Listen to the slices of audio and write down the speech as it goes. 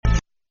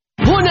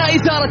هنا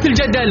إثارة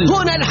الجدل،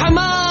 هنا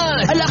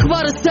الحماس،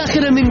 الأخبار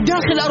الساخنة من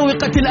داخل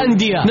أروقة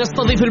الأندية،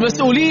 نستضيف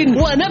المسؤولين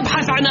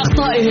ونبحث عن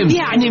أخطائهم.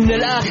 يعني من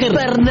الآخر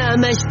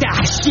برنامج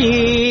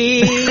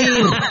تحشير.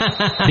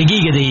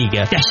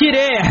 دقيقة تحشير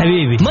ايه يا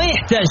حبيبي؟ ما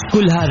يحتاج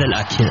كل هذا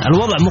الأكشن،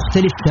 الوضع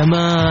مختلف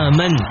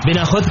تماما.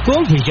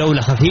 بناخذكم في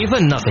جولة خفيفة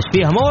نناقش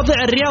فيها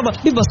مواضيع الرياضة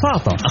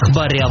ببساطة،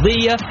 أخبار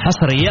رياضية،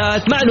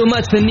 حصريات،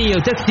 معلومات فنية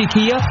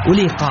وتكتيكية،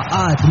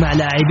 ولقاءات مع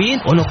لاعبين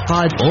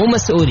ونقاد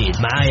ومسؤولين.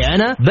 معايا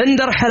أنا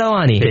بندر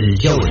حلواني في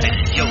الجولة.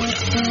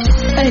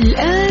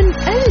 الآن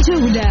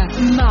الجولة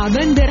مع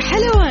بندر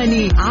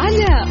حلواني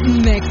على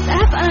ميكس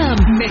أف أم.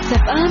 ميكس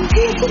أف أم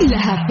هي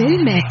كلها في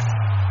الميكس.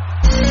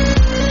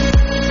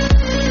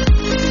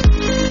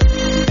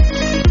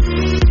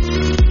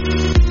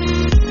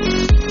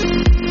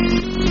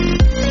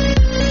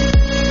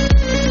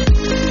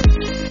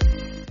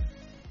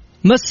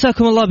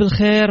 مساكم الله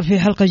بالخير في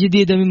حلقة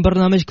جديدة من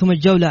برنامجكم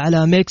الجولة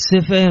على ميكس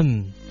اف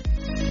ام.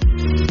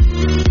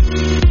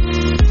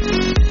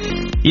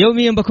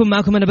 يوميا بكون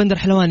معكم أنا بندر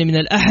حلواني من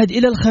الأحد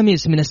إلى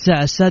الخميس من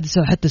الساعة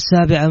 6 وحتى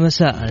 7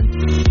 مساء.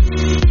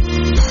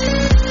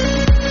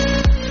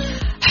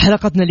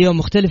 حلقتنا اليوم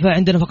مختلفة،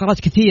 عندنا فقرات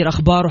كثير،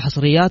 أخبار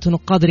وحصريات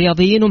ونقاد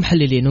رياضيين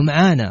ومحللين.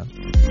 ومعانا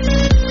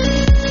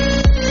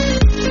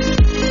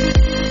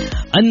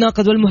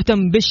الناقد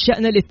والمهتم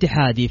بالشأن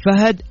الاتحادي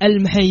فهد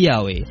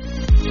المحياوي،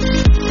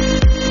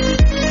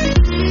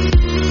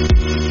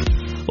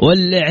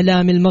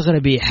 والإعلام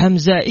المغربي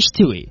حمزة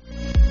اشتوي.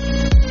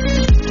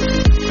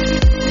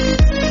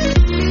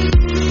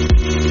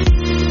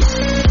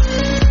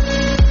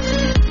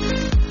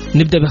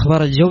 نبدأ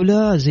بأخبار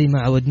الجولة زي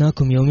ما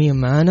عودناكم يوميا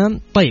معنا.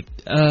 طيب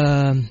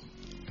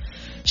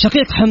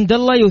شقيق حمد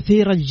الله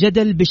يثير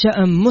الجدل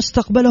بشأن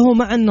مستقبله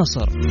مع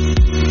النصر،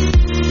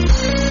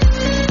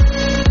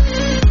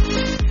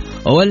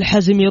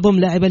 والحزم يضم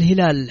لاعب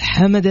الهلال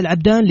حمد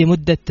العبدان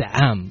لمدة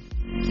عام.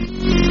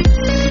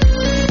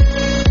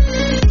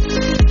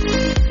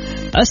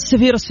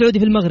 السفير السعودي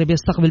في المغرب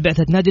يستقبل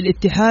بعثة نادي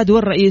الاتحاد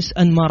والرئيس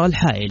أنمار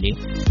الحائلي.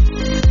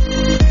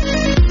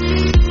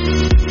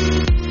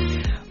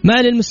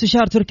 معالي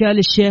المستشار تركي آل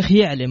الشيخ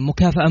يعلن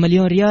مكافأة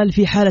 $1,000,000 ريال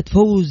في حالة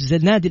فوز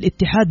نادي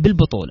الاتحاد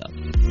بالبطولة.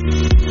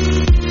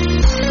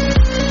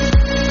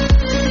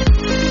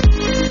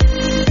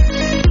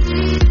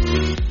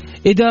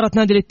 إدارة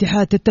نادي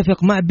الاتحاد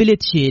تتفق مع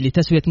بليتشي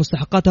لتسوية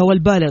مستحقاتها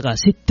والبالغة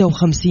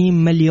 56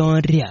 مليون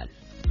ريال.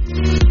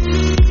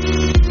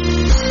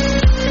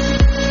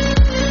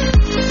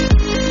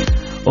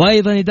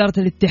 وأيضا إدارة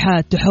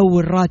الاتحاد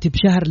تحول راتب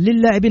شهر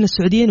للاعبين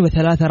السعوديين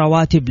و3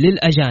 رواتب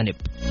للأجانب.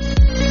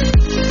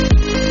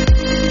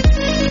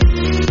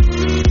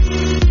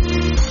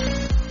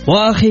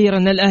 وأخيرا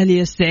الأهلي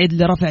يستعد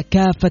لرفع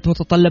كافة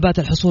متطلبات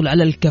الحصول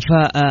على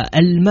الكفاءة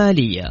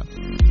المالية.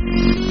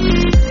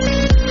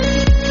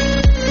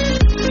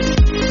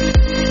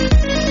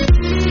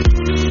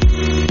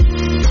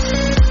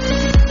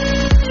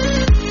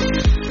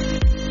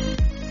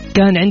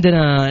 كان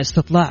عندنا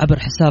استطلاع عبر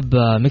حساب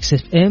ميكس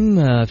اف ام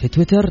في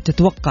تويتر،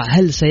 تتوقع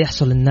هل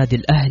سيحصل النادي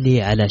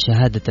الأهلي على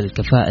شهادة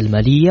الكفاءة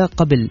المالية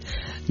قبل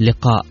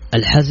لقاء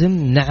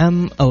الحزم،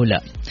 نعم أو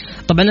لا؟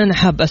 طبعا أنا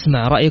حاب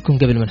أسمع رأيكم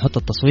قبل ما نحط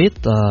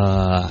التصويت،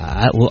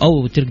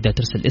 أو تقدر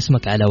ترسل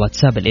اسمك على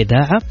واتساب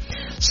الإذاعة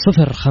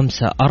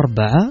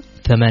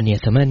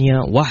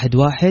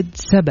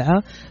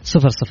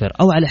 0548811700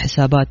 أو على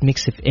حسابات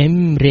ميكس اف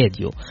ام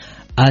راديو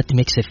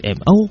 @mixfm،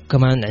 أو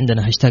كمان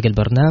عندنا هاشتاج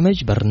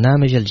البرنامج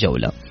برنامج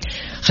الجولة.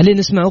 خلينا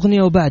نسمع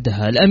أغنية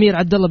وبعدها الأمير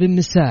عبد الله بن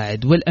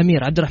مساعد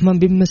والأمير عبد الرحمن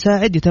بن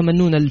مساعد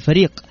يتمنون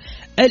الفريق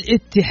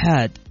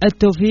الاتحاد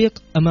التوفيق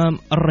أمام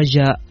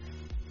الرجاء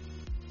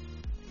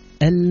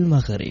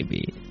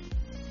المغربي.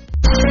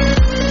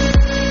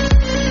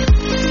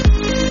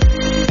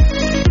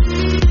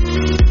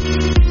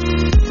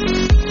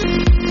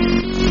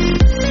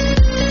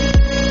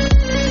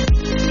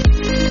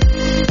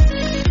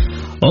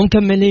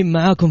 ومكملين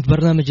معاكم في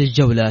برنامج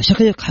الجولة.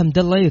 شقيق حمد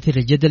الله يثير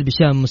الجدل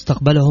بشأن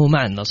مستقبله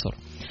مع النصر.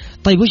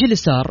 طيب وش اللي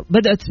صار؟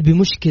 بدأت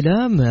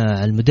بمشكلة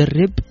مع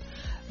المدرب،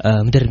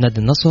 مدرب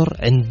نادي النصر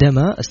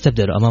عندما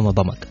استبدلوا أمام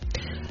ضمك،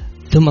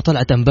 ثم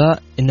طلعت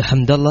أنباء إنه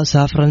حمد الله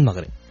سافر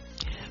المغرب.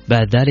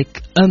 بعد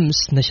ذلك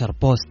أمس نشر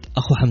بوست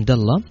أخو حمد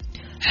الله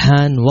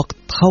حان وقت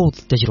خوض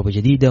تجربة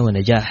جديدة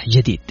ونجاح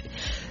جديد.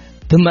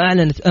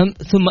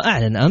 ثم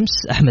أعلن أمس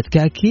أحمد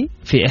كاكي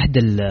في إحدى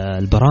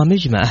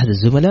البرامج مع أحد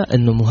الزملاء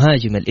أنه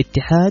مهاجم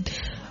الاتحاد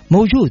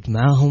موجود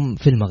معهم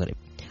في المغرب.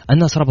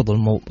 الناس ربطوا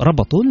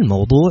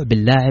الموضوع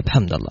باللاعب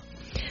حمد الله.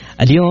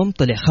 اليوم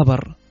طلع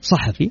خبر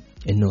صحفي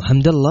أنه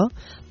حمد الله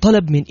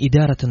طلب من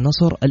إدارة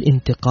النصر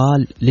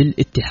الانتقال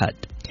للاتحاد.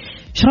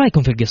 إيش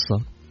رأيكم في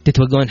القصة؟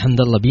 تتوقعون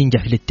حمد الله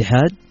بينجح في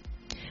الاتحاد،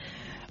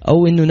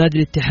 أو إنه نادي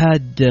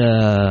الاتحاد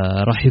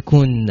راح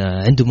يكون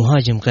عنده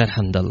مهاجم غير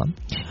حمد الله؟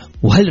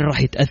 وهل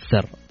راح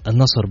يتأثر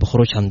النصر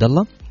بخروج حمد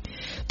الله؟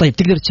 طيب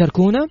تقدر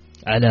تشاركونا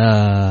على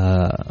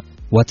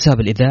واتساب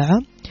الإذاعة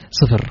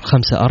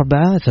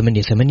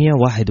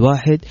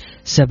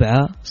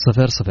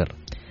 0548811700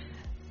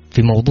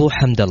 في موضوع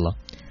حمد الله.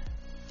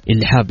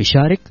 اللي حاب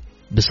يشارك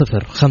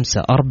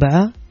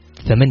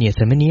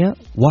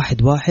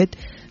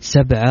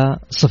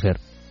ب0548811700.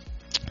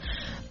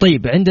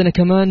 طيب عندنا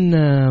كمان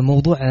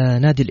موضوع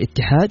نادي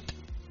الاتحاد.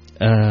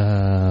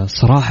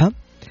 صراحة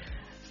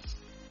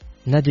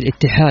نادي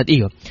الاتحاد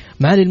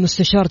معالي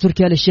المستشار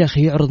تركي آل الشيخ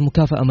يعرض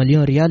مكافأة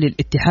 $1,000,000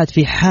 للاتحاد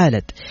في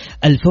حالة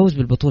الفوز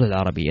بالبطولة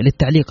العربية.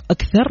 للتعليق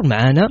أكثر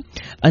معنا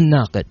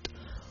الناقد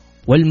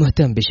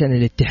والمهتم بشأن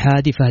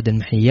الاتحادي فهد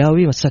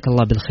المحياوي. مساك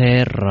الله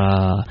بالخير،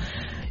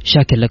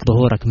 شاكر لك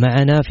ظهورك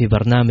معنا في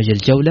برنامج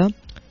الجولة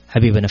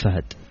حبيبنا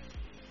فهد.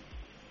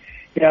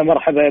 يا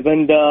مرحبا يا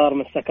بندر،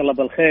 مساك الله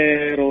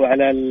بالخير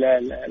وعلى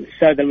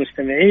السادة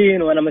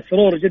المستمعين، وأنا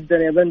مسرور جدا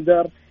يا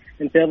بندر،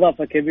 أنت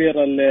إضافة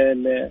كبيرة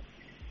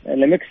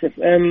لمكس اف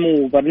ام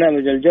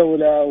وبرنامج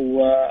الجولة،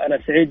 وأنا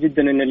سعيد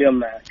جدا إن اليوم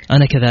معك.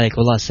 أنا كذلك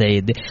والله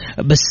سعيد،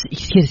 بس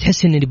كثير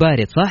تحس إني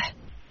بارد صح؟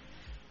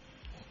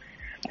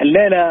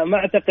 الليلة ما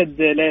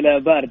أعتقد ليلة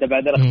باردة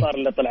بعد الأخبار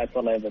اللي طلعت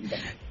والله يا بندر.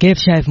 كيف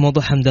شايف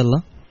موضوع حمد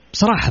الله؟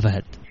 بصراحة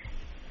فهد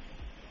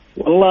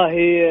والله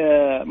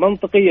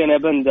منطقيا يا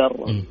بندر،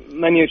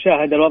 من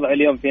يشاهد الوضع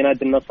اليوم في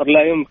نادي النصر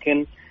لا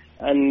يمكن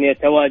أن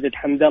يتواجد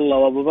حمد الله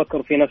وأبو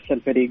بكر في نفس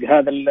الفريق.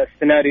 هذا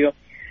السيناريو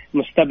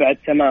مستبعد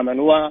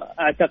تماما،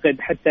 وأعتقد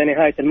حتى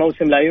نهاية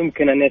الموسم لا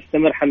يمكن أن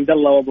يستمر حمد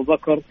الله وأبو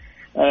بكر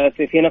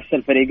في نفس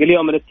الفريق.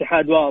 اليوم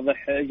الاتحاد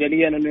واضح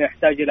جليا أنه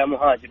يحتاج إلى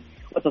مهاجم،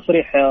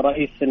 وتصريح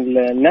رئيس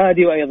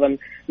النادي وأيضا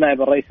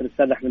نائب الرئيس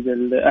الأستاذ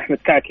أحمد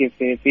كعكي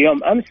في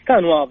يوم أمس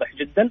كان واضح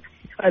جدا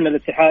أن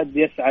الاتحاد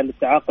يسعى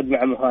للتعاقد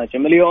مع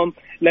مهاجم. اليوم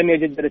لن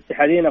يجد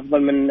الاتحادين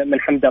أفضل من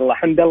حمد الله.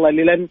 حمد الله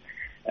اللي لن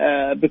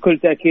بكل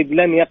تأكيد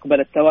لن يقبل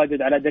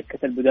التواجد على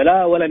دكة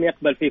البدلاء، ولن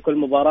يقبل في كل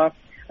مباراة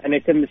أن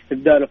يتم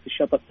استبداله في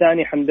الشوط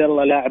الثاني. حمد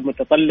الله لاعب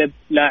متطلب،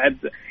 لاعب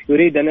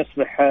يريد أن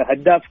يصبح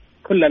هداف،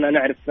 كلنا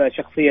نعرف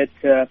شخصية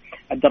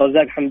عبد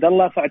الرزاق حمد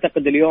الله.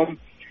 فأعتقد اليوم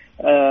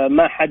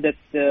ما حدث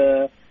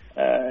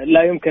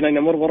لا يمكن أن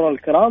يمر مرور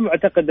الكرام،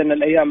 واعتقد أن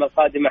الأيام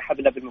القادمة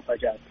حبلة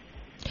بالمفاجآت.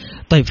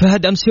 طيب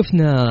فهد، أمس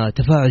شفنا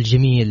تفاعل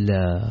جميل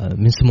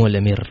من سمو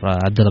الأمير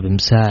عبد الله بن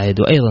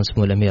مساعد وأيضا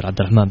سمو الأمير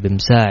عبد الرحمن بن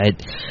مساعد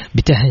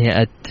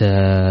بتهنئة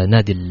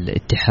نادي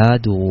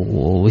الاتحاد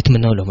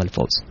ويتمنوا لهم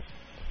الفوز.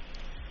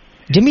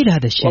 جميل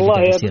هذا الشيء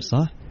اللي يصير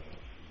صح؟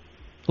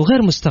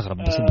 وغير مستغرب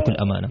بس بكل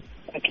أمانة.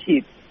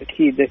 أكيد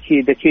أكيد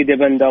أكيد أكيد يا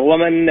بندر،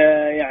 ومن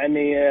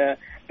يعني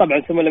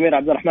طبعا سمو الأمير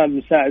عبد الرحمن بن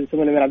مساعد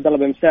وسمو الأمير عبد الله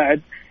بن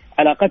مساعد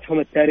علاقتهم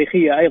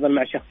التاريخية أيضا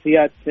مع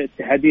شخصيات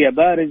اتحادية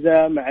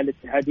بارزة مع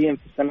الاتحاديين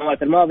في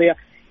السنوات الماضية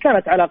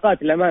كانت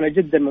علاقات الأمانة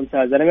جدا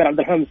ممتازة. الأمير عبد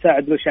الرحمن بن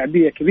مساعد له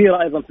شعبية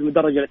كبيرة أيضا في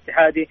المدرج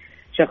الاتحادي،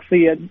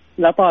 شخصية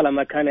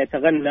لطالما كان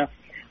يتغنى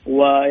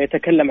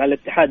ويتكلم عن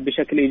الاتحاد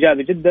بشكل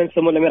إيجابي جدا.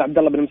 سمو الأمير عبد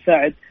الله بن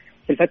مساعد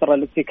في الفترة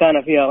التي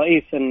كان فيها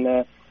رئيسا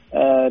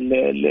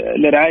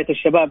لرعاية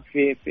الشباب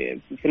في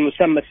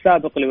المسمى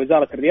السابق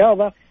لوزارة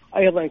الرياضة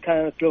أيضا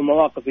كانت له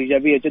مواقف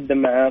إيجابية جدا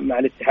مع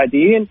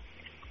الاتحاديين.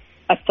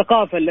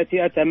 الثقافة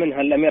التي أتى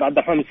منها الأمير عبد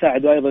الرحمن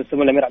مساعد وأيضا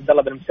سمو الأمير عبد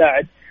الله بن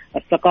مساعد،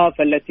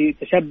 الثقافة التي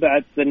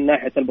تشبعت من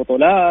ناحية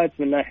البطولات،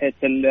 من ناحية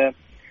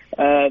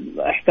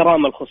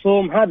احترام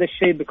الخصوم، هذا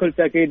الشيء بكل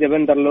تأكيد يا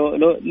بندر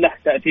له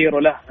تأثير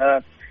وله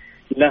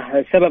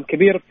سبب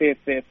كبير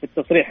في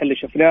التصريح اللي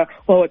شفناه،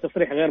 وهو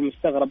تصريح غير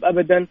مستغرب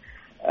أبدا.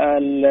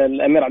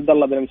 الأمير عبد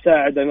الله بن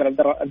مساعد والأمير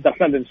عبد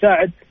الرحمن بن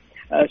مساعد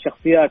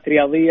شخصيات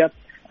رياضية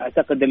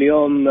أعتقد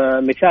اليوم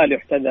مثال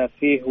يحتذى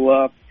فيه،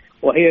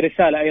 وهي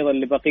رسالة أيضا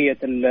لبقية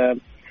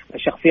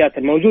الشخصيات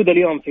الموجودة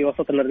اليوم في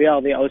وسطنا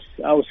الرياضي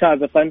أو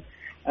سابقا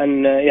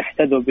أن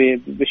يحتذوا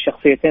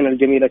بالشخصيتين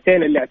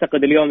الجميلتين اللي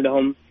أعتقد اليوم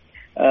لهم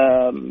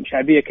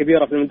شعبية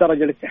كبيرة في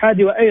المدرج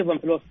الاتحادي وأيضا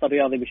في الوسط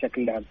الرياضي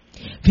بشكل عام.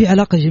 في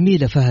علاقة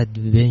جميلة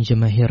فهد بين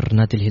جماهير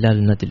نادي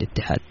الهلال ونادي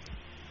الاتحاد،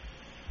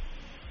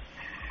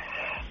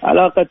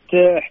 علاقة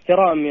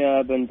احترام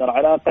يا بندر،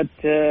 علاقة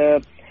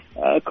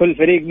كل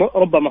فريق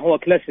ربما هو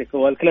كلاسيكو،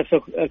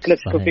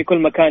 والكلاسيكو في كل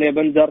مكان يا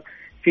بندر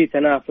في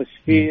تنافس،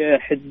 في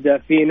حدة،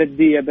 في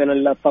ندية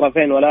بين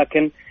الطرفين،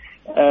 ولكن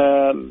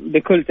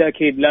بكل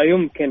تأكيد لا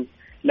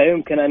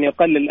يمكن أن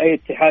يقلل أي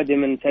اتحادي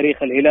من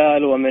تاريخ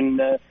الهلال ومن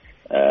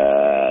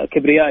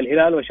كبرياء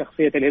الهلال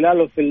وشخصية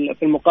الهلال.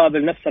 وفي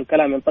المقابل نفس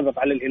الكلام ينطبق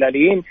على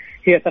الهلاليين،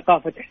 هي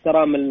ثقافة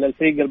احترام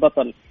الفريق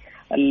البطل.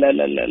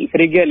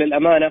 الفريقين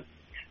للأمانة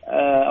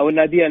أو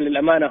الناديين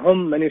للأمانة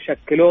هم من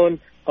يشكلون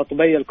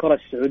قطبي الكرة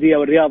السعودية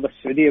والرياضة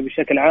السعودية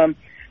بشكل عام،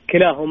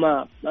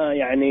 كلاهما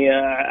يعني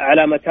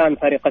علامتان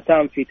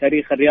فارقتان في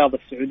تاريخ الرياضة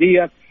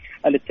السعودية.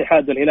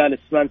 الاتحاد والهلال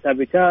اسمان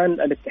ثابتان،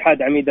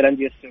 الاتحاد عميد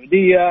الأندية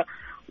السعودية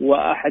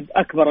وأحد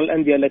أكبر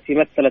الأندية التي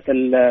مثلت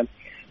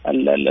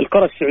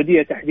الكرة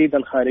السعودية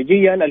تحديدا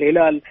خارجيا،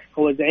 الهلال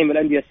هو زعيم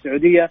الأندية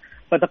السعودية.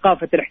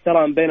 فثقافة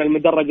الاحترام بين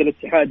المدرج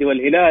الاتحادي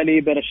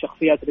والهلالي، بين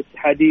الشخصيات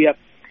الاتحادية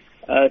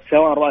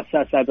سواء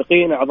رؤساء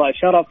سابقين أعضاء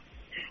شرف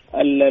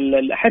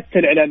حتى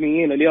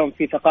الإعلاميين، اليوم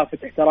في ثقافة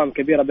احترام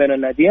كبيرة بين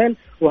الناديين،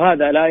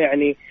 وهذا لا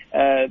يعني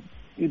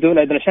دون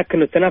أدنى شك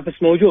أن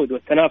التنافس موجود،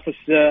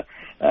 والتنافس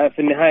في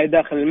النهاية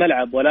داخل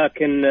الملعب،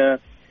 ولكن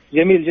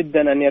جميل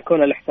جدا أن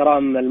يكون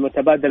الاحترام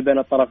المتبادل بين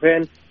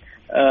الطرفين.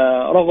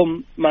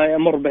 رغم ما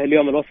يمر به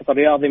اليوم الوسط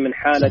الرياضي من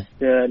حالة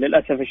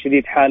للأسف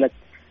الشديد حالة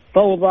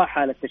فوضى،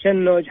 حالة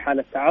تشنج،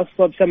 حالة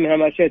تعصب، سميها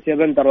ما شئت يا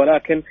بندر،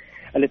 ولكن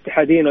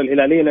الاتحاديين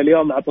والهلاليين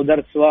اليوم أعطوا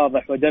درس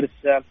واضح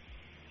ودرس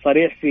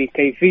صريح في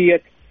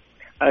كيفية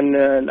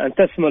أن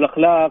تسمو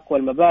الأخلاق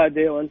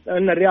والمبادئ،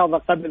 وأن الرياضة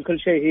قبل كل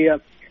شيء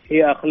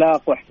هي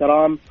أخلاق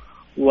واحترام،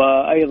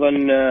 وأيضا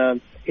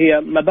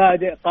هي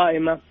مبادئ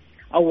قائمة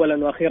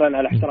أولا وأخيرا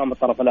على احترام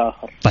الطرف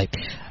الآخر. طيب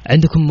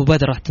عندكم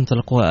مبادرة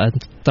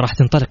راح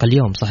تنطلق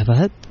اليوم صح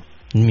فهد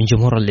من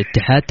جمهور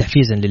الاتحاد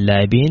تحفيزا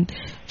للاعبين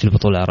في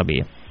البطولة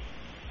العربية؟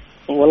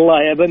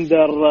 والله يا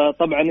بندر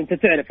طبعا أنت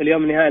تعرف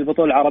اليوم نهائي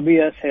البطولة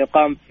العربية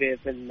سيقام في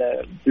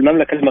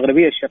المملكة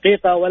المغربية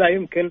الشقيقة، ولا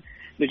يمكن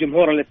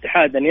لجمهور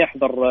الاتحاد أن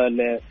يحضر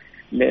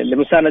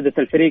لمساندة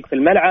الفريق في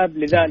الملعب.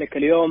 لذلك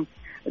اليوم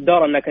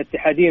دورنا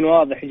كاتحادين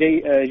واضح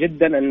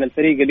جدا أن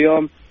الفريق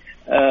اليوم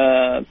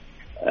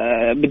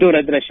بدون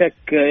أدنى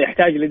شك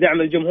يحتاج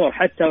لدعم الجمهور،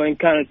 حتى وإن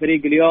كان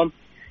الفريق اليوم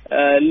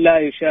لا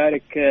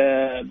يشارك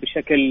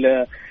بشكل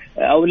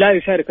أو لا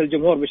يشارك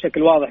الجمهور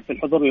بشكل واضح في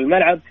الحضور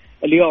للملعب.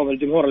 اليوم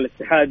الجمهور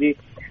الاتحادي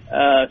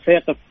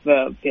سيقف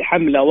في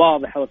حملة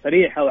واضحة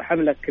وصريحة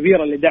وحملة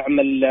كبيرة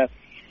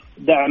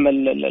دعم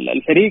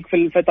الفريق في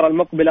الفترة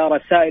المقبلة.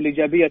 رسائل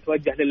إيجابية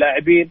توجه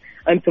للاعبين،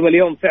 أنتم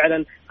اليوم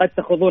فعلا قد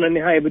تخوضون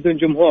النهاية بدون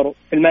جمهور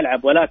في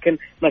الملعب، ولكن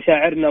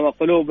مشاعرنا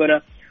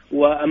وقلوبنا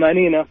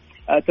وأمانينا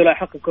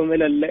تلاحقكم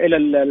إلى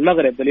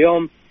المغرب.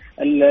 اليوم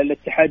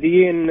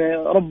الاتحاديين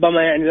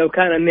ربما يعني لو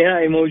كان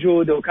النهائي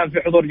موجود وكان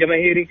في حضور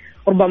جماهيري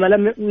ربما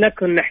لم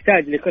نكن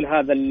نحتاج لكل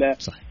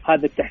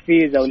هذا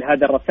التحفيز أو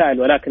لهذا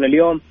الرسائل، ولكن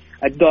اليوم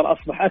الدور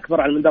أصبح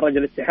أكبر على المدرج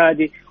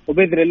الاتحادي،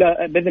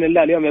 وبإذن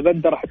الله اليوم يا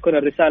بدر راح تكون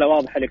الرسالة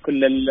واضحة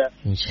لكل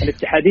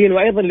الاتحادين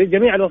وأيضا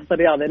لجميع الوسط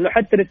الرياضي، إنه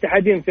حتى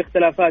الاتحادين في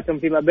اختلافاتهم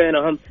فيما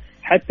بينهم،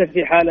 حتى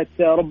في حالة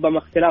ربما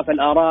اختلاف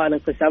الآراء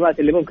الانقسامات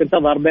اللي ممكن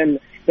تظهر بين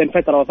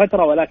فترة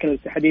وفترة، ولكن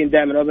الاتحادين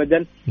دائما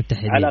وأبدا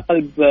على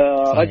قلب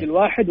رجل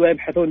واحد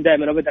ويبحثون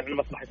دائما وأبدا عن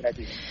مصلحة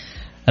العديد.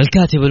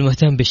 الكاتب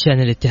المهتم بالشأن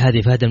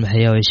الاتحادي فهد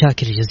المحياوي،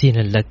 شاكر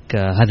جزيلا لك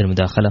هذه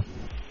المداخلة.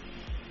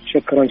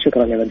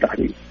 شكرا يا بدر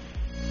حبيبي.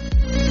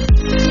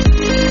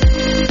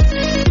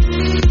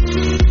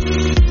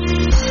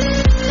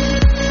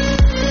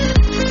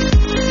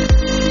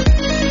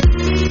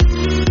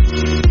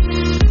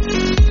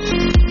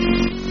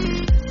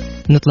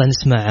 نطلع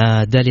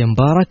نسمع داليا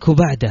مبارك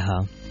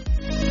وبعدها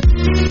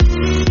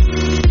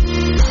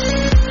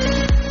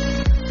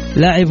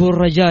لاعبو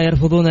الرجاء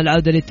يرفضون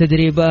العودة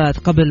للتدريبات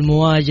قبل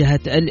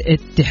مواجهة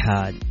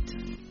الاتحاد.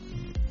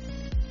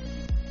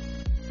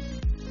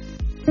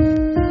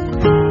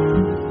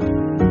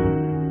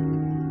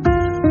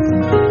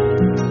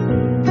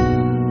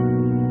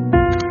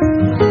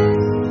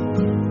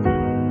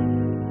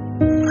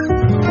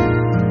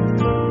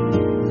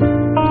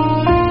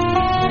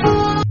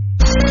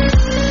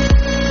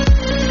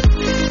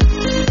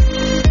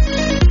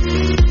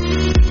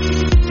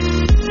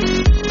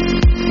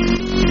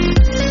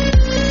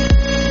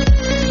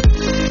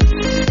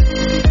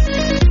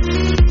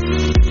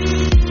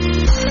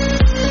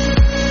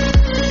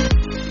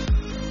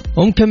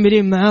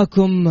 ومكملين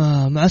معاكم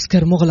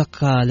معسكر مغلق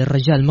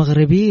للرجاء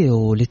المغربي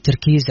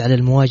وللتركيز على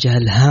المواجهة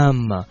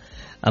الهامة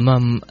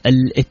أمام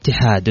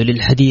الاتحاد.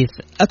 وللحديث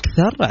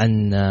أكثر عن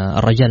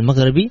الرجاء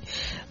المغربي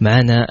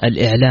معنا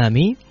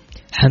الإعلامي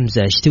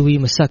حمزة اشتوي.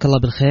 مساك الله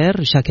بالخير،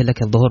 شاكر لك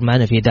الظهور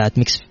معنا في إذاعة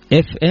ميكس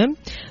FM.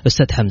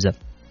 أستاذ حمزة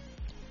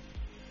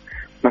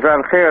مساء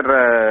الخير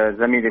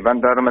زميلي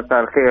بندر، مساء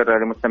الخير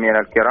لمستمعينا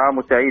الكرام،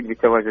 وسعيد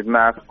بالتواجد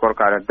معك،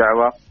 أشكرك على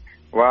الدعوة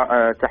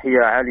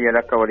وتحية عالية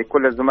لك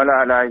ولكل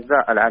الزملاء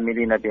الأعزاء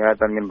العاملين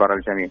بهذا المنبر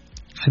الجميل.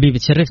 حبيبي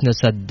تشرفنا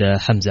أستاذ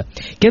حمزة.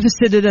 كيف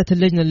استعدادات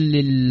اللجنة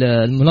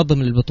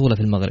المنظمة للبطولة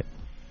في المغرب؟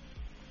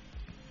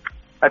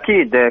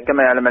 أكيد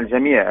كما يعلم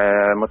الجميع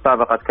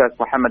مسابقة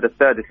كأس محمد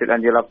السادس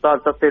للأندية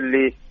الأبطال تصل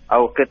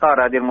أو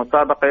قطار هذه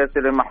المسابقة يصل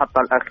للمحطة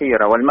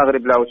الأخيرة،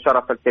 والمغرب له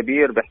الشرف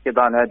الكبير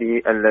باحتضان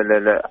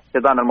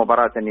احتضان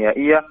المباراة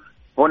النهائية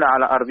هنا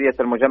على أرضية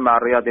المجمع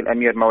الرياضي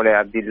الأمير مولاي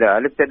عبد الله.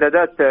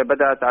 الاستعدادات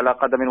بدأت على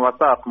قدم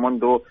وساق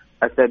منذ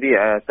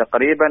أسابيع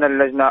تقريبا.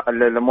 اللجنة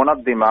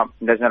المنظمة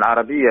اللجنة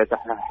العربية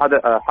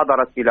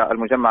حضرت إلى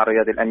المجمع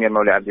الرياضي الأمير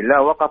مولاي عبد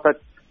الله،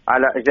 وقفت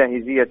على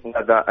جاهزية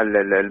هذا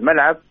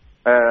الملعب،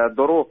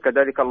 ظروف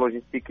كذلك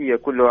اللوجستيكية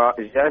كلها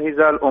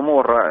جاهزة،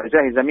 الأمور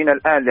جاهزة من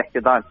الآن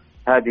لاحتضان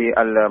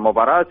هذه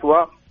المباراة.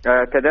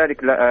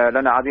 وكذلك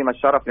لنا عظيم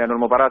الشرف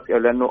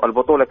لأن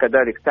البطولة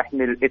كذلك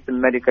تحمل اسم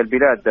ملك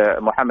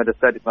البلاد محمد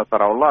السادس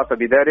نصره الله،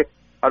 فبذلك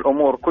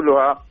الأمور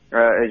كلها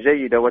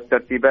جيدة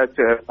والترتيبات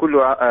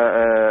كلها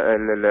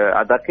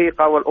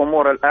دقيقة،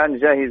 والأمور الآن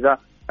جاهزة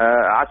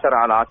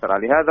 10/10.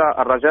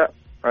 لهذا الرجاء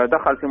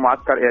دخل في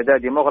معسكر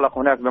إعدادي مغلق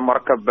هناك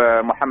بمركب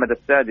محمد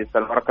السادس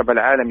المركب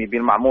العالمي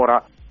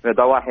بالمعمورة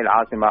بضواحي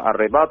العاصمة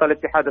الرباط.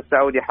 الاتحاد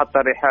السعودي حط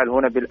الرحال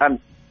هنا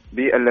بالأمس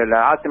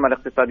بالعاصمة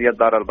الاقتصادية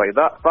الدار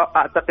البيضاء،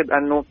 فأعتقد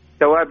أنه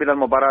توابل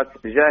المباراة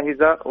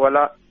جاهزة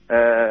ولا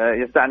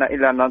يسعنا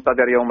إلا أن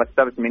ننتظر يوم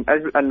السبت من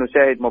أجل أن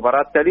نشاهد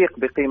مباراة تليق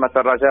بقيمة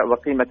الرجاء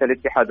وقيمة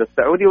الاتحاد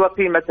السعودي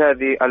وقيمة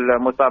هذه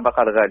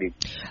المسابقة الغالية.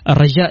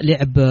 الرجاء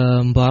لعب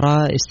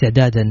مباراة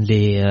استعدادا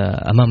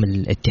أمام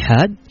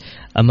الاتحاد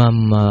أمام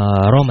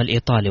روما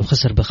الإيطالي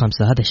وخسر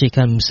ب5. هذا الشيء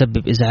كان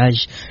مسبب إزعاج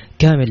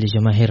كامل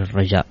لجماهير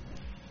الرجاء.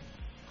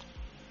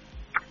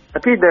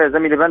 أكيد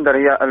زميلي بندر،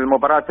 هي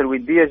المباراة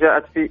الودية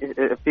جاءت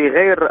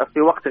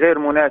في وقت غير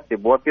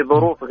مناسب وفي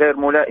ظروف غير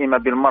ملائمة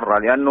بالمرة،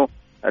 لأنه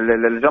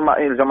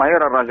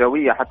الجماهير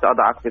الرجاوية حتى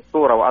أضعك في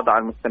الصورة وأضع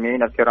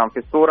المستمعين الكرام في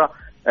الصورة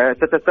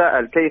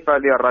تتساءل كيف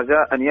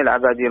للرجاء أن يلعب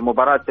هذه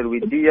المباراة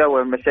الودية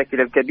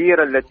والمشاكل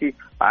الكبيرة التي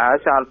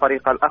عاشها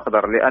الفريق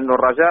الأخضر، لأن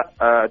الرجاء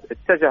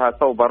اتجه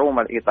صوب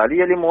روما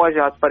الإيطالية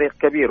لمواجهة فريق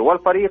كبير،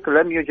 والفريق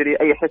لم يجري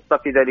أي حصة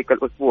في ذلك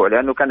الأسبوع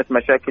لأنه كانت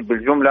مشاكل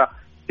بالجملة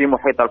في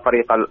محيط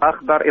الفريق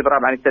الأخضر،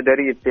 إضراب عن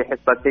التدريب في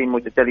حصتين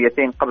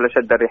متتاليتين قبل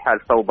شد الرحال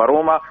صوب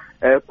روما،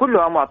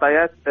 كلها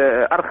معطيات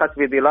أرخت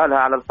بظلالها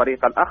على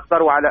الفريق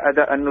الأخضر وعلى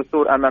أداء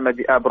النسور أمام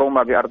ذئاب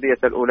روما بأرضية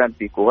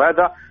الأولمبيكو.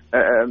 وهذا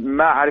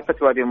ما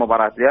عرفته هذه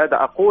المباراة. لهذا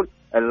أقول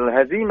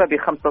الهزيمة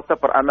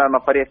ب5-0 أمام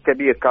فريق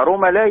كبير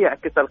كروما لا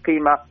يعكس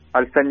القيمة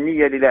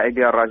الفنية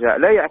للاعبي الرجاء،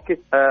 لا يعكس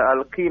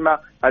القيمة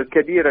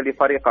الكبيرة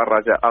لفريق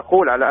الرجاء.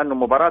 أقول على أن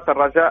مباراة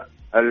الرجاء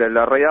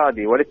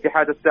الرياضي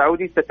والاتحاد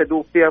السعودي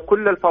ستدوب فيها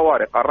كل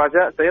الفوارق.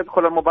 الرجاء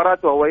سيدخل المباراة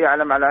وهو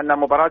يعلم على أنها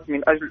مباراة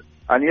من أجل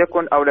أن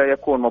يكون أو لا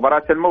يكون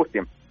مباراة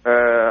الموسم.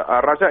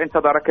 الرجاء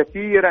انتظر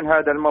كثيرا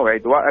هذا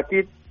الموعد،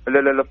 وأكيد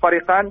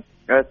الفريقان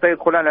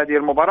سيدخلان هذه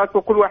المباراة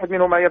وكل واحد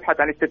منهما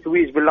يبحث عن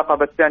التتويج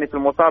باللقب الثاني في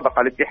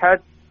المسابقة. الاتحاد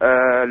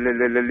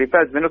اللي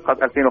فاز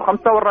بنسخة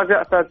 2005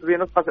 والرجاء فاز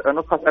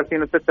بنسخة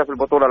 2006 في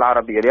البطولة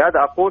العربية. لهذا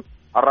أقول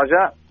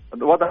الرجاء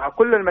وضع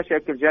كل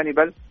المشاكل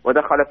جانبا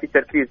ودخل في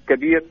تركيز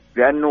كبير،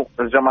 لأنه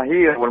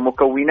الجماهير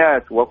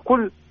والمكونات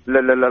وكل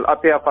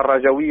الأطياف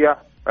الرجوية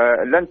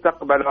لن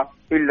تقبل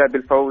إلا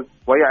بالفوز،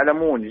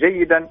 ويعلمون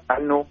جيدا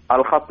أنه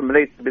الخصم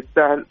ليس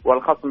بالسهل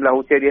والخصم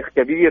له تاريخ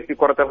كبير في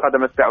كرة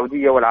القدم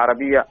السعودية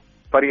والعربية،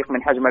 فريق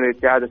من حجم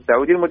الاتحاد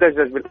السعودي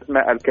المدجج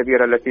بالأسماء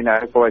الكبيرة التي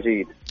نعرفها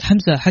جيدا.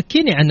 حمزة،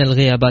 حكيني عن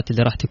الغيابات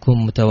اللي راح تكون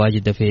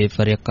متواجدة في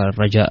فريق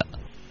الرجاء.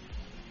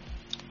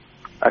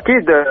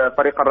 أكيد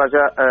فريق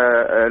الرجاء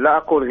لا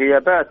أقول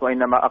غيابات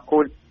وإنما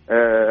أقول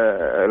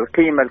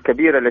القيمة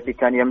الكبيرة التي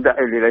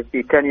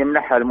كان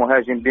يمنحها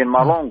المهاجم بين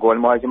مالونغ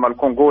والمهاجم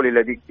الكونغولي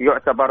الذي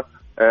يعتبر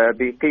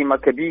بقيمة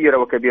كبيرة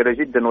وكبيرة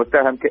جدا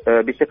وساهم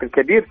بشكل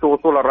كبير في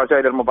وصول الرجاء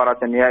إلى المباراة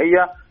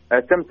النهائية.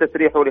 تم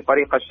تسريحه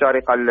لفريق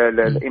الشارقة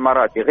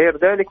الإماراتي. غير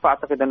ذلك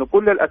فأعتقد أن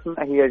كل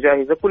الأسماء هي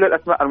جاهزة، كل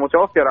الأسماء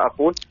المتوفرة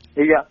أقول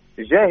هي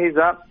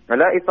جاهزة،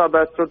 لا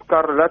إصابات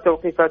تذكر، لا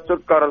توقيفات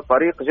تذكر،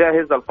 الفريق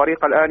جاهز،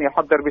 الفريق الآن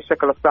يحضر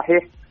بالشكل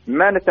الصحيح.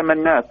 ما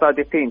نتمناه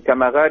صادقين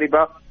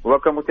كمغاربة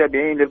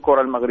وكمتابعين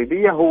للكرة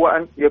المغربية هو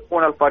أن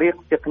يكون الفريق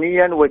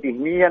تقنيا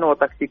وذهنيا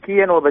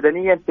وتكتيكيا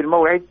وبدنيا في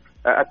الموعد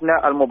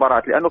أثناء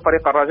المباراة، لأنه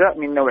فريق الرجاء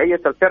من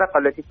نوعية الفرق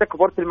التي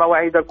تكبر في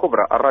المواعيد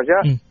الكبرى.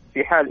 الرجاء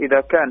في حال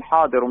إذا كان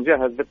حاضر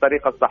ومجهز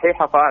بالطريقة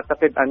الصحيحة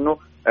فأعتقد أنه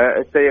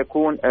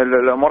سيكون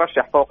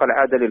المرشح فوق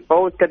العادة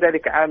للفوز.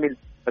 كذلك عامل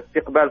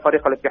استقبال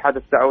فريق الاتحاد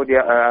السعودي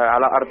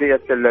على أرضية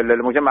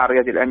المجمع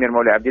الرياضي الأمير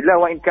مولاي عبد الله،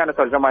 وإن كانت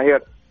الجماهير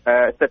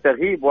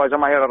ستغيب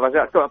وجماهير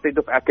الرجاء تعطي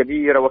دفعة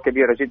كبيرة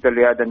وكبيرة جدا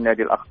لهذا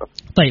النادي الأخضر.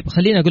 طيب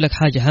خليني أقول لك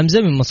حاجة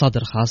حمزة من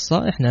مصادر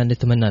خاصة، إحنا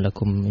نتمنى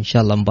لكم إن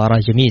شاء الله مباراة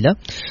جميلة،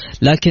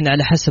 لكن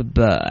على حسب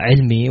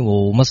علمي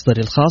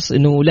ومصدري الخاص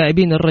إنه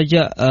لاعبين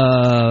الرجاء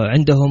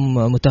عندهم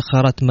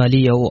متأخرات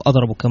مالية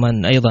وأضربوا كمان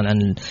أيضا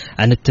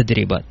عن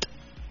التدريبات.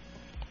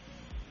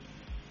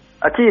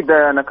 أكيد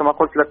أنا كما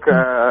قلت لك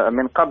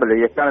من قبل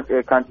هي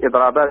كانت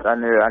إضرابات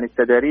عن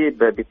التدريب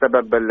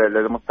بسبب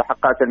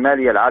المستحقات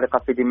المالية العالقة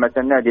في ذمة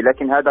النادي،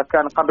 لكن هذا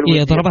كان قبل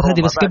إضرابات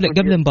هذه بس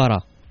قبل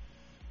المباراة.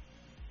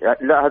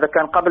 لا هذا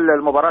كان قبل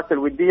المباراة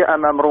الودية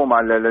أمام روما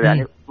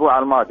يعني الأسبوع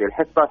الماضي،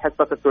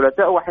 حصة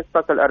الثلاثاء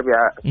وحصة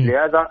الأربعاء.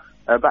 لهذا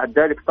بعد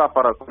ذلك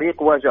سافر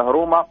الفريق واجه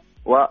روما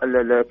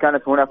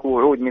وكانت هناك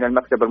وعود من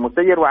المكتب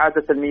المسير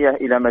وعادت المياه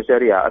إلى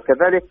مجاريها.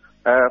 كذلك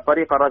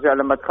فريق الرجاء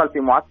لما دخل في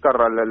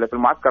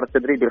المعسكر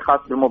التدريبي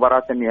الخاص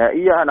بالمباراة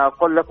النهائية، أنا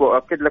أقول لك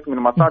وأؤكد لك من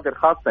مصادر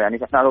خاصة، يعني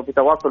نحن في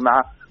تواصل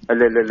مع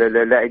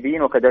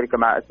اللاعبين وكذلك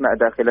مع أسماء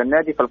داخل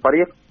النادي،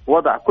 فالفريق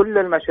وضع كل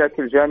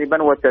المشاكل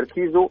جانبا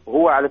وتركيزه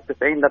هو على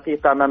 90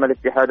 دقيقة أمام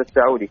الاتحاد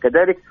السعودي.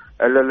 كذلك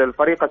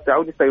الفريق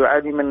السعودي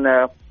سيعاني من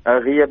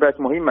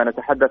غيابات مهمة،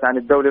 نتحدث عن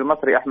الدولي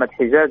المصري أحمد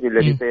حجازي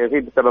الذي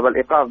سيغيب بسبب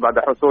الإيقاف بعد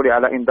حصوله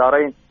على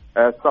إنذارين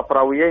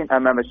صفراويين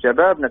أمام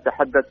الشباب.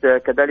 نتحدث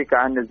كذلك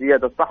عن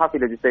زياد الصحفي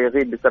الذي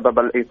سيغيب بسبب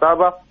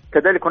الإصابة.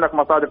 كذلك هناك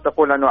مصادر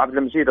تقول أنه عبد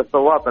المجيد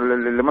الصواط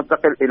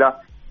المنتقل إلى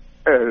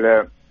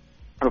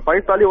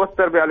الفيصلي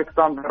والسربي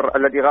ألكسندر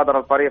الذي غادر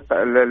الفريق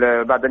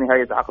بعد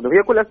نهاية عقده.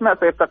 هي كل أسماء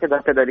سيفتقدها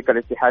كذلك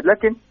الاتحاد،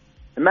 لكن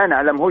ما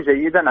نعلمه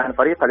جيدا عن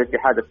فريق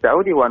الاتحاد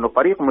السعودي هو أنه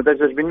فريق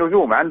مدجج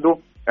بالنجوم، عنده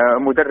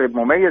مدرب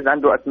مميز،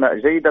 عنده أسماء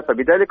جيدة،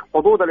 فبذلك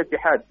حظوظ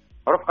الاتحاد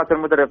رفقة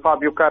المدرب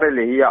فابيو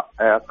كاريلي هي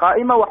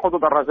قائمة،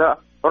 وحظوظ الرجاء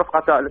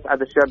رفقة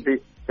الاتحاد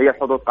الشابي هي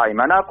الحظوظ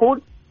قائمة. أنا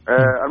أقول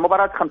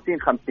المباراة 50-50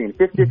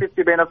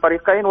 50-50 بين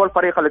الفريقين،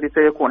 والفريق الذي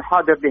سيكون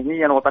حاضر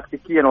ذهنيا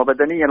وتكتيكيا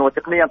وبدنيا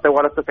وتقنيا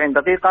طوال 90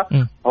 دقيقة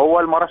هو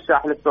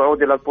المرشح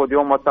للصعود إلى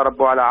البوديوم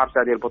والتربع على عرش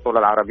هذه البطولة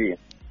العربية.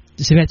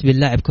 سمعت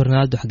باللاعب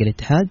كورنالدو حق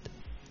الاتحاد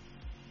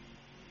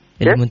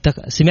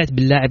المنتقل، سمعت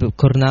باللاعب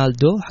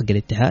كورنالدو حق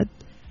الاتحاد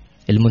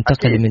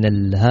المنتقل أكيد.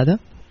 من هذا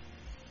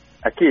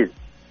أكيد.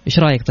 إيش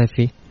رأيك طيب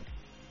فيه؟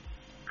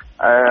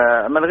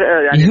 من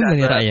غير يعني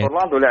يهمني رأيك.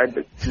 كورنالدو لاعب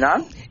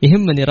نعم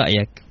يهمني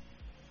رأيك.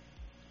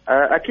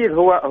 أكيد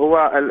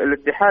هو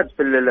الاتحاد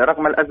في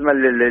رغم الأزمة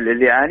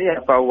اللي يعانيها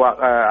فهو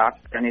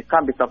يعني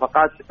قام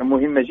بصفقات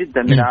مهمة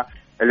جدا من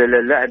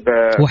اللاعب.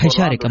 هو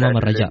حيشارك أمام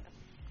الرجاء.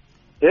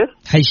 إيه؟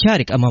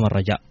 حيشارك أمام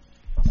الرجاء.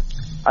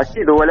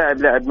 أكيد هو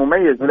لاعب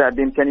مميز ولاعب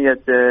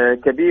بإمكانيات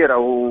كبيرة،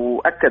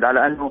 وأكد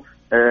على أنه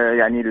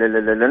يعني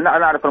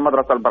نعرف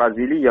المدرسة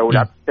البرازيلية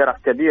ولعب فرق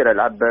كبيرة،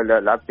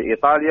 لعب في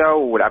إيطاليا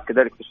ولعب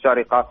كذلك في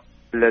الشارقة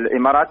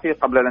الإماراتي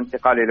قبل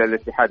الانتقال إلى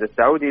الاتحاد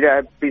السعودي.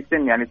 لاعب في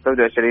سن يعني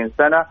 29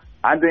 سنة،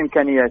 عنده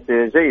إمكانيات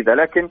جيدة،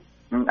 لكن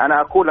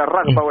أنا أقول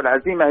الرغبة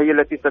والعزيمة هي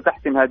التي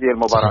ستحسم هذه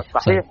المباراة.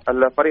 صحيح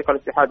فريق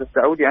الاتحاد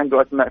السعودي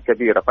عنده أسماء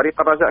كبيرة،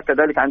 فريق الرجاء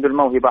كذلك عنده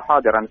الموهبة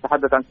حاضرة.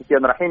 نتحدث عن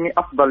سفيان رحيمي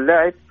أفضل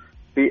لاعب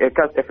في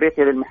كأس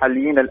إفريقيا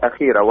للمحليين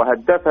الأخيرة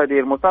وهداف هذه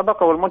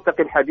المسابقة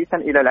والمنتقل حديثا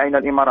إلى العين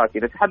الإماراتي.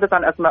 نتحدث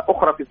عن أسماء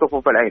أخرى في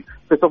صفوف العين،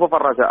 في صفوف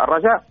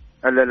الرجاء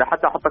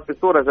حتى أحطك في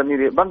الصورة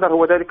زميلي بندر،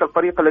 هو ذلك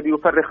الفريق الذي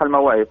يفرخ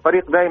المواهب،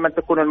 فريق دائما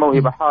تكون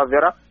الموهبة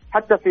حاضرة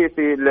حتى في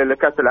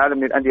كأس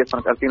العالم للأندية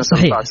سنة 2013.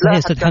 صحيح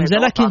أستاذ حمزة،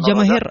 لكن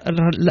جماهير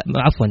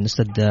عفوا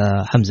أستاذ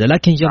حمزة،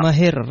 لكن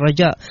جماهير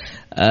الرجاء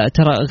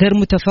ترى غير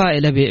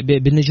متفائلة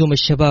بالنجوم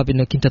الشباب،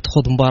 إنك أنت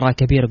تخوض مباراة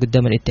كبيرة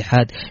قدام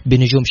الاتحاد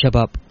بنجوم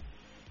شباب.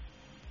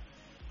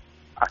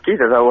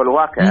 أكيد هذا هو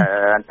الواقع.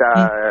 أنت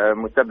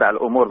متابع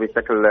الأمور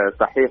بشكل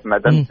صحيح، ما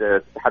دمت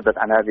تتحدث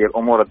عن هذه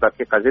الأمور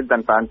الدقيقة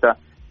جدا، فأنت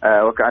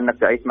وكأنك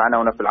تعيش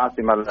معنا هنا في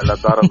العاصمة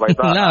الدار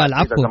البيضاء. لا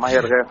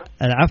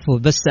العفو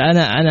بس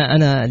أنا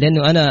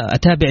لأنه أنا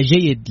أتابع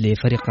جيد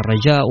لفريق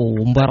الرجاء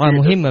ومباراة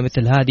مهمة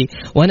مثل هذه،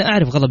 وأنا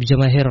أعرف غضب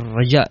جماهير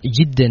الرجاء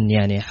جدا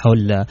يعني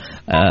حول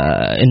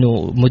إنه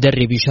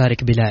مدرب يشارك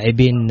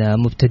بلاعبين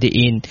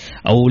مبتدئين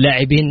أو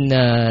لاعبين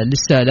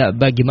لسه لا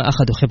باقي ما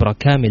أخذوا خبرة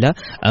كاملة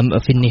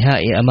في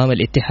النهائي أمام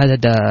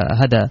الاتحاد.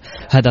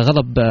 هذا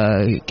غضب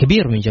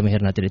كبير من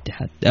جماهير نادي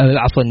الاتحاد،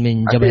 عفوا من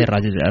جماهير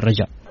نادي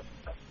الرجاء.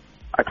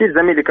 أكيد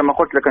زميلي، كما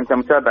قلت لك أنت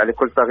متابع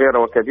لكل صغيرة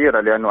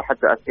وكبيرة، لأنه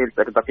حتى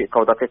أسئلتك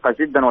دقيقة ودقيقة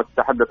جدا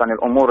وتتحدث عن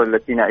الأمور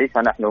التي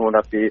نعيشها نحن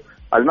هنا في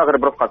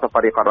المغرب رفقة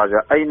فريق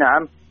الرجاء. أي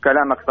نعم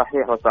كلامك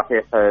صحيح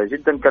وصحيح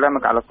جدا،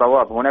 كلامك على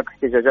الصواب. هناك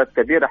احتجاجات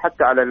كبيرة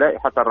حتى على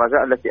لائحة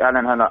الرجاء التي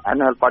أعلن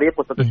عنها الفريق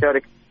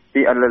وستشارك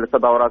في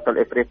التظاهرات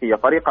الإفريقية.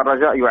 فريق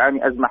الرجاء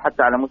يعاني أزمة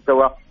حتى على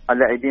مستوى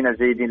اللاعبين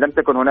الجيدين، لم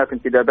تكن هناك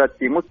انتدابات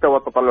في مستوى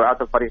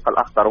تطلعات الفريق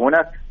الأخضر.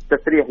 هناك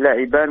تسريح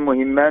لاعبان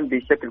مهمان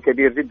بشكل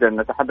كبير جدا،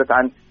 نتحدث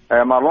عن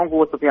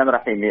مارلونغو وسفيان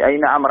رحيمي. أي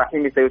نعم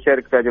رحيمي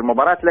سيشارك في هذه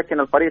المباراة، لكن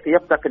الفريق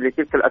يفتقد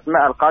لتلك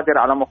الأسماء القادرة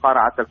على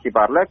مقارعة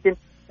الكبار. لكن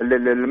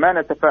ما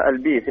نتفائل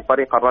به في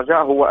فريق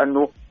الرجاء هو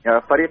أنه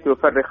فريق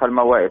يفرخ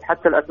المواهب،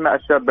 حتى الأسماء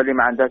الشابة اللي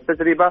ما عندها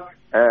تجربة.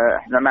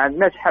 احنا ما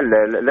عندناش حل،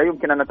 لا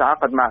يمكن أن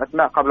نتعاقد مع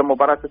أسماء قبل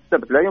مباراة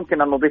السبت، لا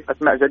يمكن أن نضيف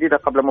أسماء جديدة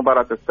قبل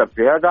مباراة السبت.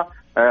 لهذا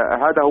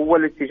هذا هو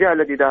الاتجاه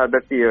الذي ذهب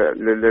فيه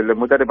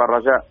لمدرب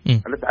الرجاء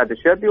الأسعد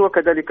الشابي،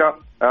 وكذلك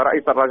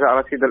رئيس الرجاء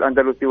رشيد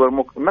الأندلسي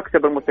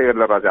والمكتب المسير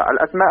للرجاء.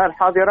 الأسماء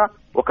الحاضرة،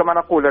 وكما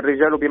نقول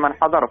الرجال بمن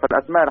حضر،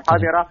 فالأسماء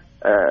الحاضرة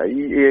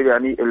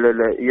يعني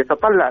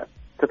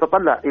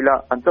تتطلع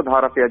إلى أن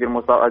تظهر في هذه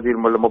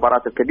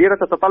المباراة الكبيرة،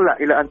 تتطلع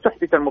إلى أن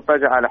تحدث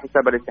المفاجأة على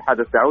حساب الاتحاد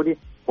السعودي.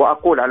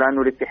 وأقول على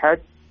أن الاتحاد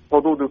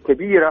حظوظه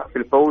كبيرة في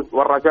الفوز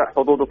والرجاء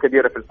حظوظه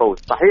كبيرة في الفوز.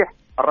 صحيح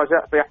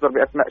الرجاء سيحضر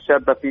بأسماء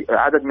شابة في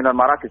عدد من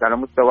المراكز على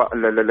مستوى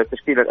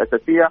التشكيلة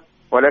الأساسية،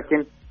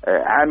 ولكن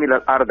عامل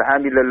الأرض،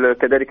 عامل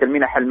كذلك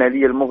المنح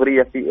المالية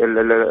المغرية في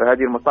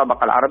هذه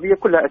المسابقة العربية،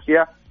 كلها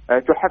أشياء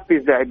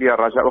تحفز لاعبي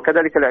الرجاء.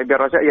 وكذلك لاعبي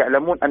الرجاء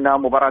يعلمون أنها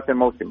مباراة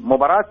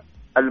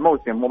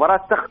الموسم، مباراة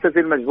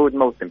تختزل مجهود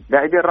موسم.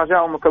 لاعبي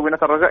الرجاء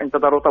ومكونات الرجاء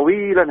انتظروا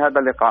طويلا هذا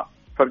اللقاء،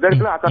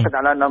 فلذلك لا أعتقد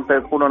على أنهم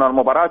سيدخلون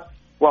المباراة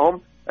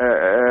وهم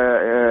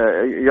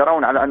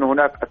يرون على أن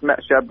هناك أسماء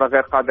شابة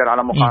غير قادرة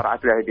على مقارعة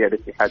لاعبي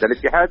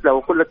الاتحاد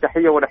له كل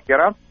التحية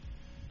والاحترام،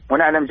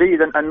 ونعلم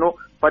جيدا أنه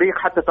فريق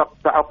حتى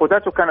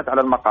تعاقداته كانت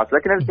على المقاس،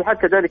 لكن الاتحاد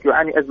كذلك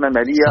يعاني أزمة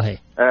مالية.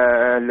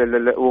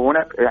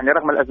 وهناك يعني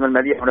رغم الأزمة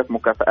المالية هناك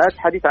مكافآت،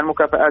 حديث عن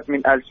مكافآت من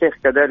آل شيخ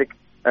كذلك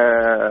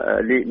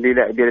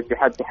للاعبي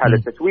الاتحاد في حالة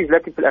تتويج،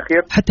 لكن في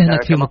الأخير حتى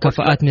هناك في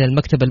مكافآت من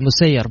المكتب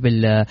المسير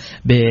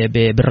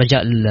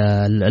بالرجاء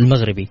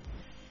المغربي.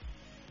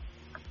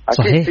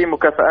 أكيد في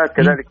مكافآت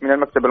كذلك من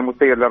المكتب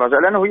المسير للرجاء،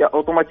 لأنه هي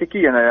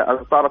أوتوماتيكيا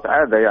صارت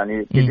عادة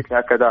يعني في مثل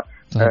هكذا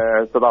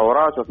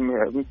تظاهرات وفي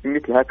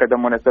مثل هكذا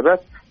مناسبات.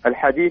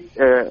 الحديث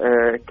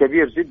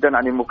كبير جدا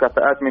عن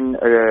المكافآت من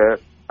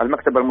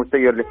المكتب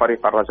المسير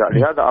لفريق الرجاء.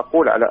 لهذا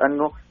أقول على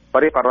أنه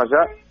فريق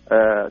الرجاء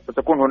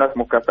ستكون هناك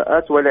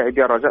مكافآت،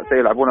 ولاعبي الرجاء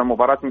سيلعبون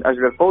المباراة من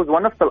أجل الفوز،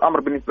 ونفس الأمر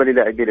بالنسبة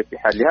للاعبي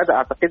الاتحاد. لهذا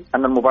أعتقد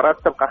أن المباراة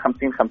تبقى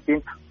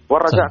 50-50،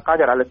 والرجاء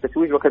قادر على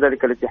التتويج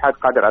وكذلك الاتحاد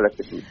قادر على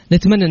التتويج.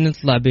 نتمنى أن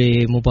نطلع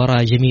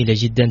بمباراة جميلة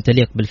جدا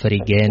تليق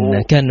بالفريقين.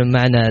 كان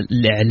معنا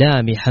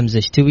الإعلامي حمزة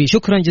شتوي،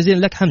 شكرا جزيلا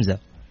لك حمزة.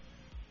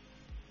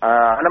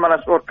 أنا من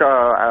أشكرك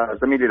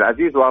زميلي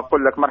العزيز،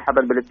 وأقول لك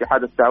مرحبا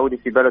بالاتحاد السعودي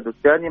في بلده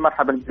الثاني،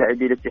 مرحبا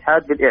بلاعبي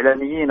الاتحاد،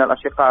 بالإعلاميين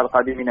الأشقاء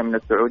القادمين من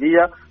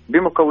السعودية،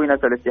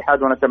 بمكونات الاتحاد،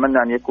 ونتمنى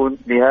أن يكون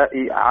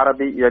نهائي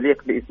عربي يليق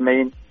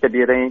باسمين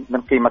كبيرين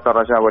من قيمة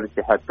الرجاء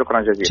والاتحاد.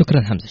 شكرا جزيلا.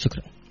 شكرا حمزة،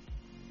 شكرا.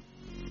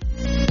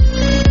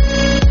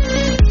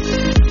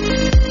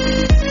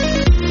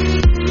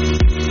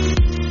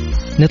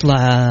 نطلع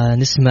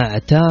نسمع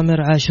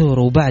تامر عاشور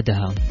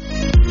وبعدها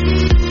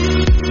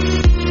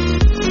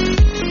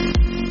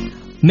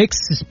ميكس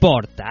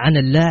سبورت عن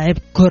اللاعب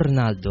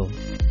كورنالدو.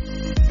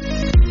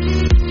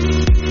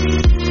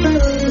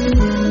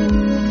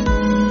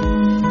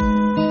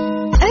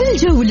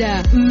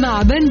 الجولة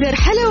مع بندر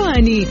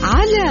حلواني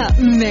على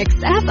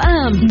ميكس اف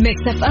ام.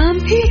 ميكس اف ام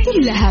هي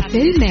كلها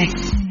في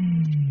الميكس.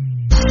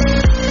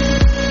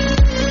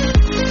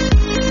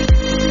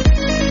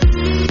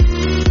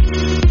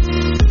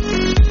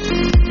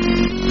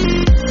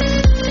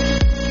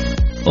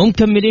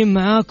 ومكملين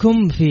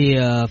معاكم في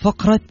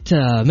فقرة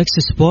ميكس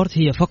سبورت.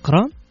 هي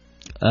فقرة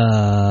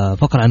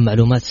عن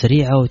معلومات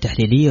سريعة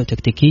وتحليلية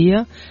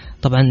وتكتيكية.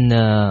 طبعا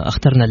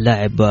اخترنا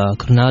اللاعب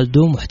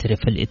كورنالدو محترف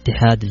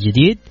الاتحاد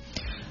الجديد،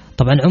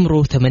 طبعا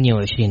عمره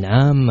 28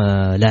 عام،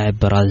 لاعب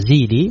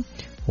برازيلي،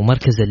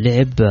 ومركز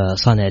اللعب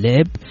صانع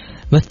لعب،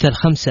 مثل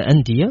 5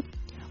 أندية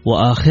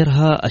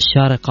وآخرها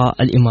الشارقة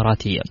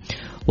الإماراتية،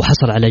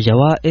 وحصل على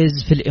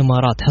جوائز في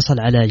الإمارات. حصل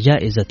على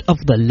جائزة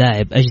أفضل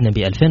لاعب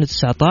أجنبي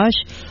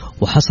 2019،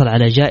 وحصل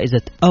على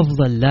جائزة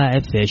أفضل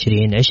لاعب في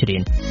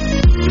 2020.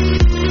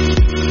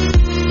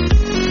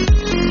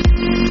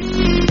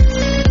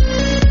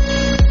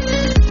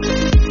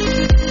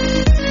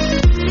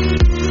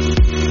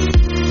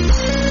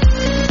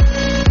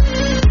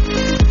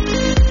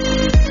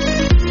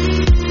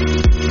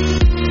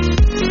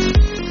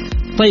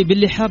 طيب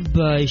اللي حاب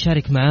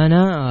يشارك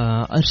معنا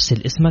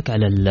أرسل اسمك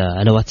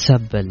على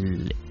واتساب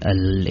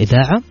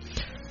الإذاعة.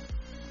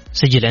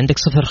 سجل عندك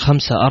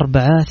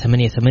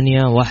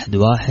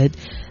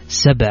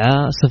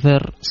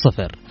 054-88-11-700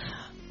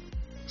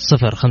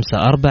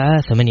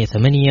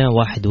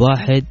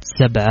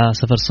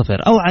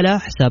 054-88-11-700 أو على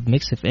حساب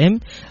ميكس اف ام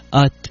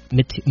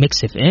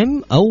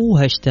 @mixfm أو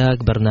هاشتاج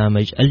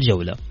برنامج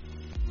الجولة.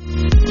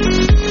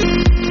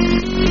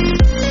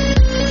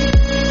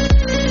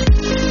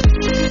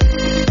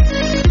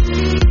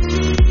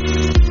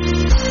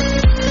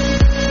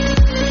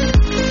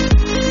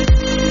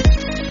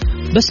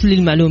 بس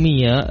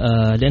للمعلومية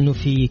لأنه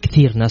في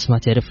كثير ناس ما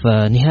تعرف،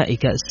 نهائي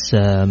كأس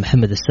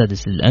محمد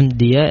السادس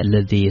للأندية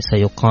الذي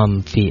سيقام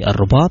في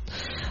الرباط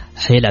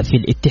حيلعب في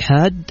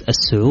الاتحاد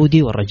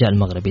السعودي والرجاء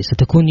المغربي،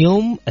 ستكون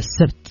يوم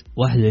السبت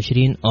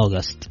 21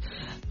 أغسطس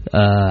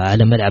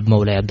على ملعب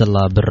مولاي عبد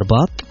الله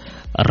بالرباط.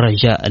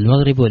 الرجاء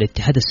المغربي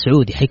والاتحاد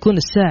السعودي حيكون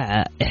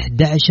الساعة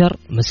 11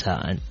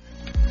 مساء.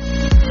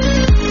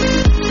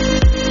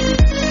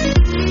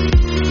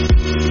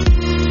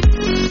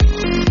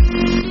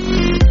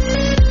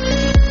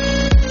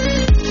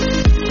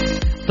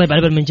 طيب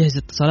على بال ما نجهز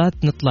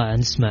اتصالات نطلع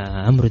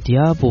نسمع عمرو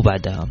دياب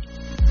وبعدها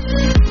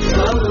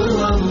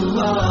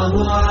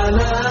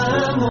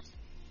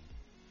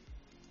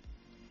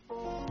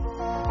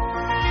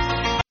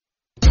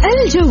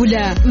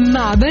الجولة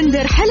مع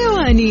بندر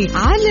حلواني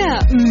على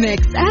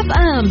ميكس اف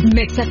ام.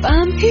 ميكس اف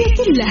ام هي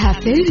كلها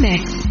في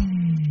الميكس.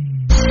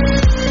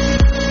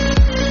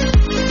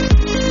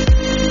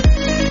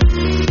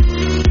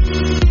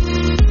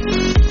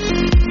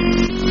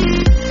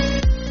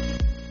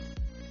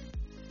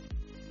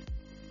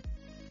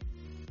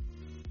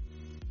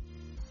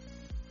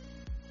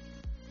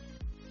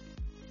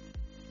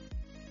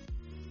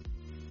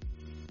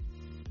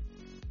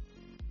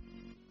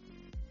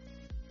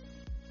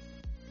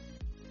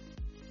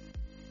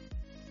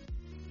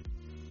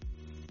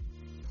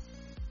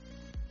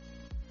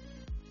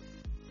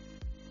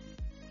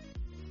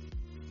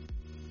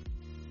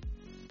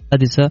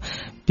 السادسة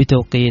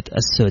بتوقيت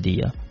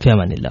السعودية. في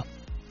أمان الله.